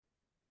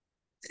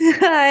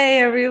Hi,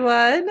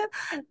 everyone.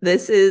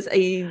 This is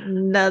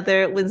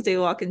another Wednesday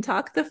Walk and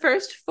Talk, the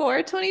first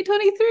for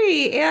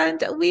 2023.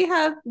 And we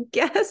have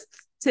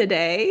guests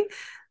today,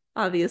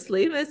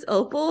 obviously, Miss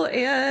Opal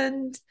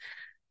and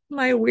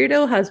my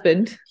weirdo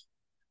husband.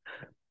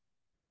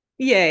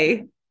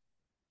 Yay.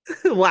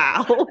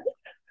 Wow.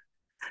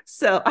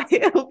 So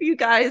I hope you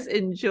guys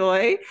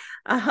enjoy.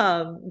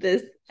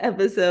 This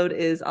episode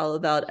is all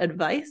about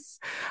advice.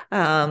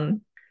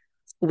 Um,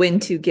 when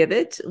to give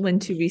it, when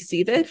to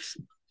receive it,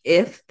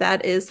 if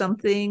that is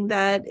something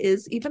that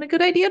is even a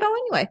good idea at all,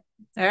 anyway.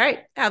 All right.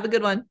 Have a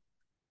good one.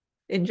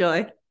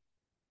 Enjoy.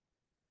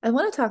 I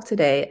want to talk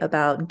today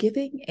about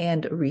giving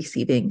and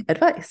receiving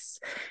advice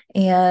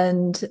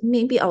and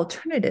maybe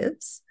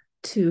alternatives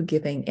to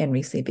giving and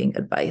receiving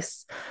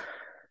advice.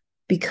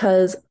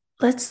 Because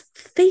let's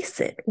face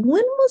it,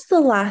 when was the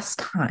last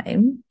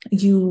time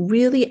you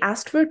really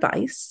asked for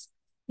advice,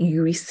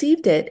 you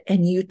received it,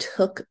 and you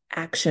took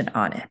action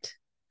on it?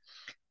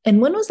 And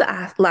when was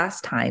the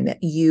last time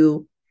that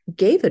you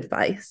gave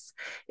advice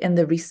and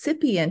the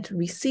recipient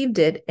received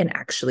it and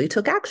actually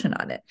took action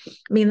on it?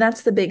 I mean,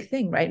 that's the big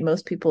thing, right?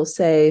 Most people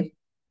say,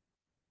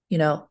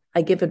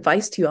 I give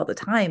advice to you all the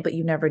time, but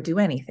you never do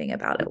anything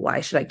about it.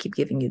 Why should I keep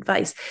giving you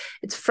advice?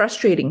 It's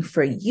frustrating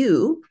for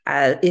you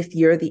if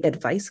you're the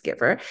advice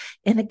giver,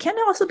 and it can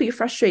also be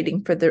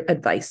frustrating for the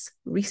advice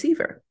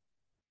receiver.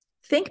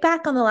 Think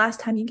back on the last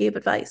time you gave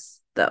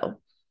advice,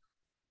 though.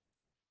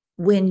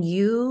 When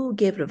you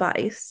give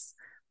advice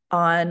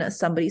on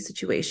somebody's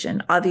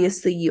situation,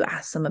 obviously you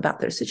ask them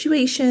about their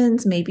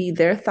situations, maybe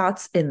their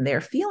thoughts and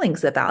their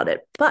feelings about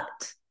it.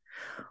 But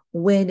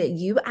when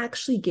you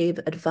actually gave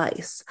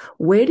advice,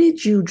 where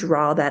did you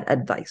draw that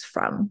advice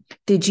from?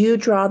 Did you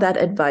draw that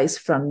advice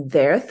from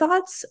their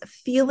thoughts,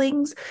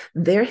 feelings,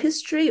 their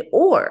history,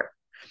 or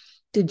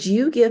did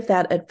you give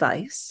that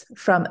advice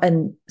from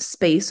a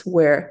space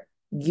where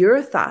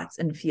your thoughts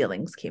and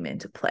feelings came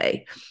into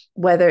play,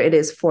 whether it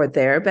is for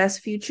their best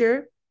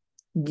future,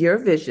 your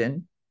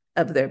vision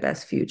of their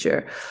best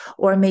future,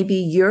 or maybe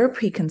your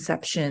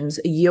preconceptions,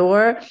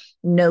 your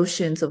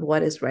notions of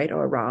what is right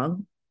or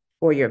wrong,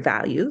 or your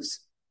values,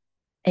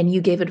 and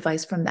you gave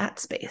advice from that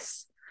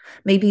space?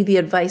 Maybe the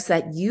advice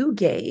that you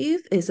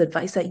gave is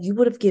advice that you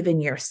would have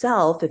given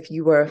yourself if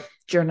you were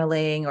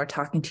journaling or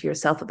talking to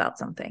yourself about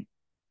something.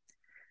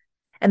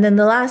 And then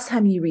the last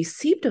time you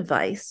received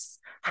advice,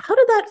 how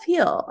did that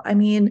feel? I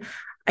mean,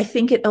 I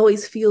think it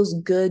always feels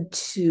good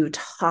to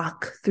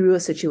talk through a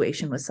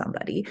situation with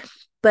somebody,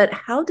 but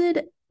how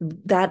did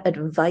that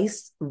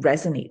advice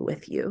resonate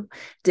with you?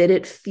 Did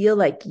it feel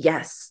like,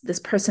 yes, this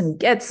person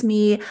gets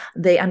me,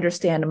 they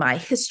understand my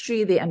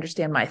history, they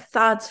understand my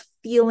thoughts,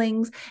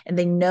 feelings, and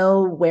they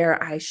know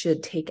where I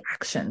should take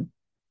action?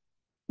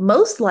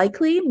 Most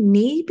likely,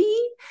 maybe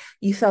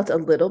you felt a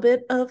little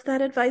bit of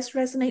that advice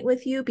resonate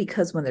with you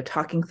because when they're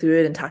talking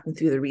through it and talking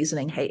through the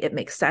reasoning, hey, it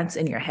makes sense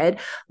in your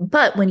head.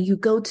 But when you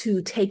go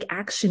to take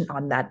action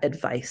on that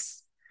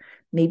advice,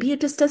 maybe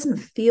it just doesn't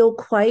feel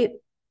quite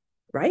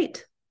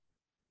right.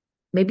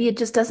 Maybe it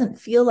just doesn't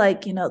feel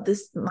like,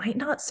 this might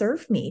not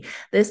serve me.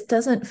 This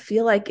doesn't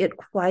feel like it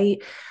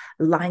quite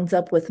lines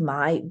up with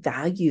my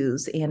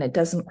values and it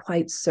doesn't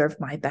quite serve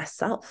my best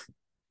self.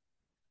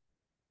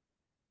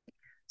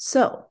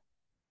 So,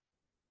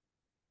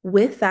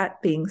 with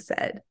that being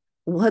said,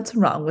 what's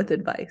wrong with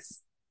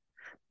advice?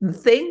 The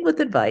thing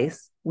with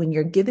advice, when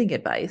you're giving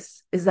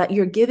advice, is that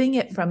you're giving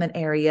it from an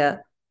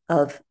area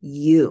of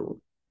you.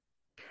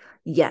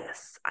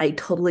 Yes, I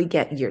totally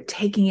get you're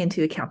taking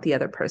into account the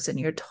other person.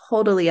 You're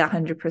totally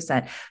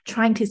 100%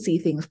 trying to see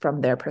things from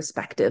their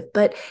perspective,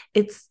 but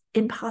it's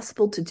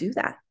impossible to do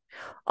that.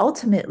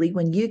 Ultimately,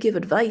 when you give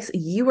advice,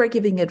 you are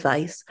giving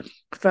advice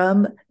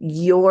from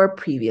your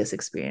previous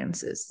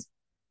experiences.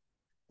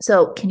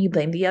 So, can you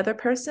blame the other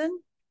person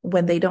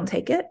when they don't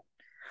take it?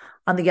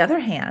 On the other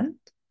hand,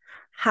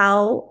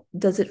 how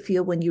does it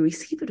feel when you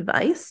receive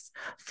advice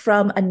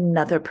from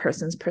another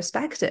person's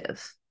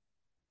perspective?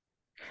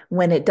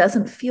 When it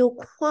doesn't feel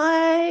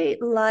quite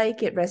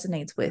like it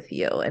resonates with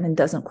you and it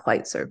doesn't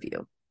quite serve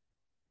you.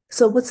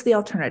 So, what's the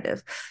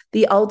alternative?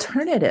 The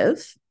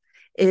alternative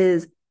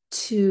is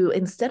to,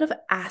 instead of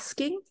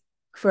asking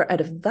for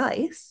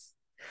advice,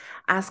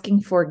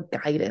 asking for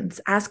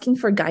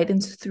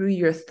guidance through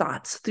your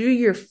thoughts, through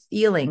your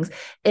feelings,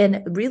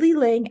 and really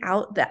laying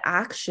out the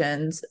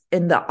actions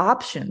and the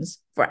options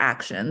for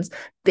actions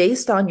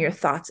based on your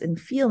thoughts and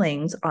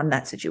feelings on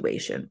that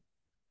situation.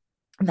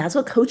 And that's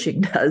what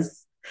coaching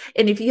does.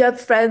 And if you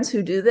have friends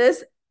who do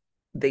this,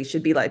 they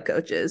should be life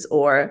coaches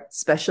or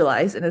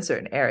specialize in a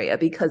certain area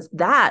because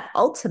that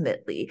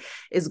ultimately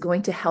is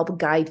going to help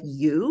guide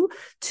you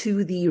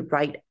to the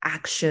right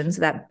actions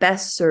that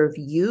best serve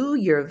you,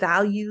 your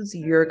values,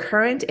 your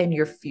current and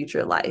your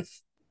future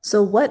life.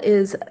 So, what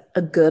is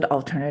a good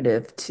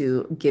alternative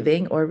to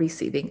giving or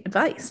receiving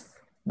advice?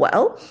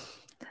 Well,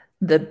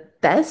 the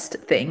best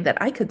thing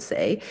that I could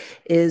say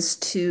is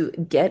to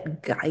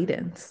get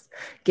guidance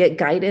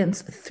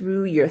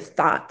through your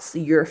thoughts,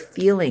 your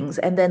feelings,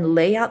 and then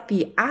lay out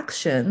the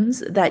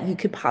actions that you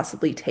could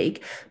possibly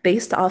take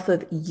based off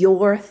of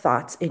your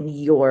thoughts and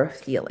your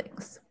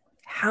feelings.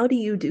 How do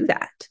you do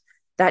that?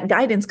 That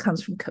guidance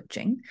comes from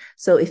coaching.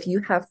 So if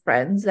you have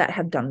friends that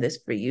have done this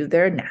for you,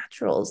 they're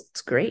naturals.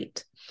 It's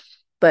great.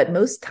 But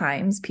most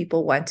times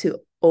people want to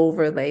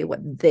overlay what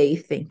they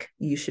think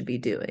you should be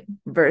doing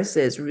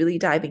versus really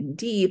diving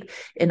deep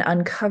and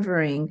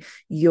uncovering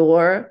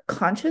your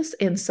conscious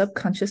and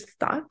subconscious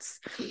thoughts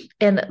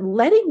and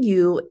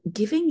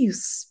giving you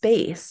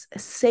space, a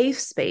safe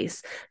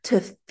space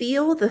to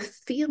feel the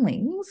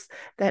feelings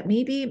that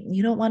maybe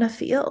you don't want to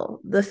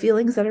feel, the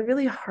feelings that are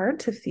really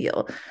hard to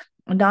feel.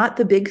 Not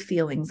the big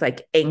feelings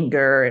like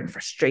anger and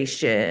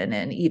frustration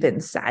and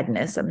even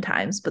sadness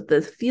sometimes, but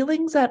the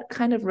feelings that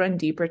kind of run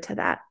deeper to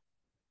that.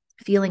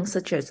 Feelings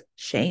such as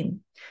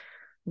shame,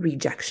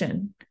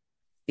 rejection,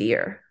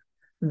 fear,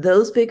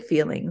 those big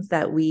feelings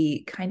that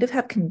we kind of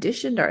have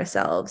conditioned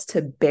ourselves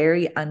to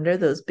bury under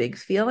those big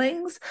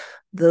feelings.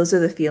 Those are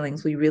the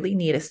feelings we really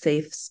need a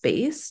safe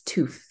space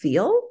to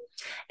feel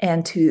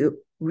and to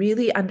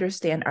really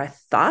understand our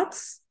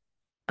thoughts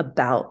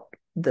about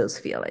those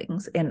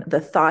feelings and the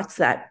thoughts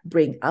that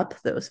bring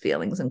up those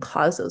feelings and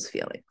cause those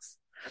feelings.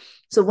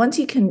 So once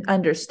you can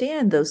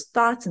understand those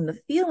thoughts and the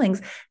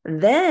feelings,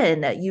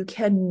 then you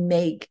can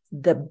make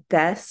the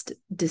best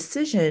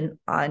decision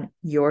on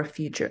your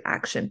future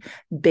action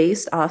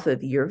based off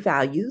of your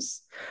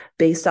values,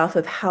 based off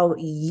of how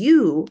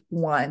you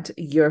want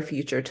your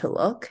future to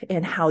look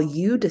and how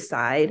you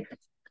decide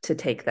to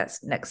take that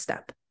next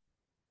step.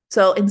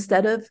 So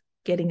instead of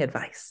getting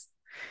advice,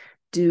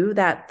 do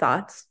that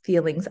thoughts,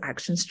 feelings,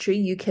 actions tree.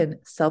 You can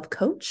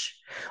self-coach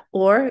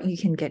or you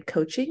can get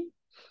coaching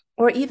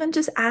or even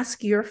just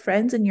ask your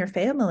friends and your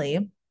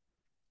family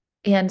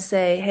and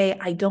say, hey,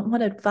 I don't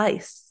want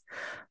advice,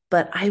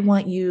 but I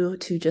want you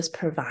to just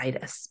provide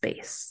a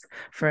space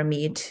for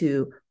me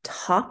to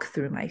talk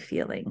through my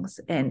feelings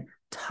and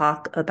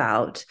talk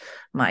about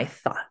my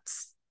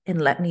thoughts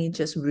and let me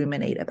just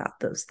ruminate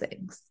about those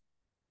things.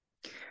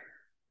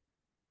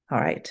 All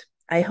right.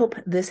 I hope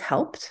this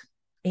helped.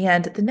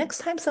 And the next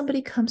time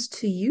somebody comes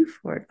to you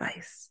for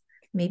advice,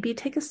 maybe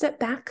take a step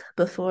back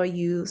before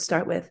you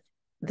start with,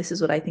 this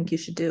is what I think you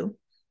should do.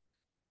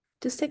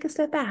 Just take a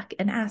step back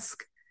and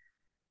ask,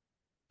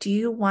 do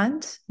you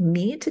want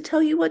me to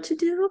tell you what to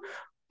do?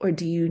 Or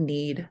do you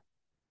need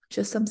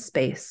just some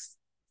space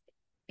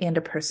and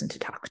a person to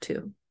talk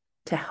to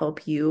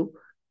help you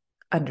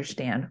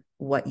understand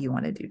what you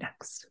want to do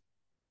next?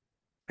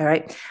 All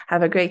right.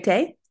 Have a great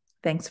day.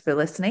 Thanks for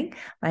listening.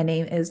 My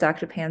name is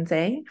Dr.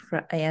 Panzay,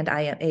 and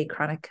I am a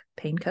chronic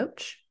pain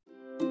coach.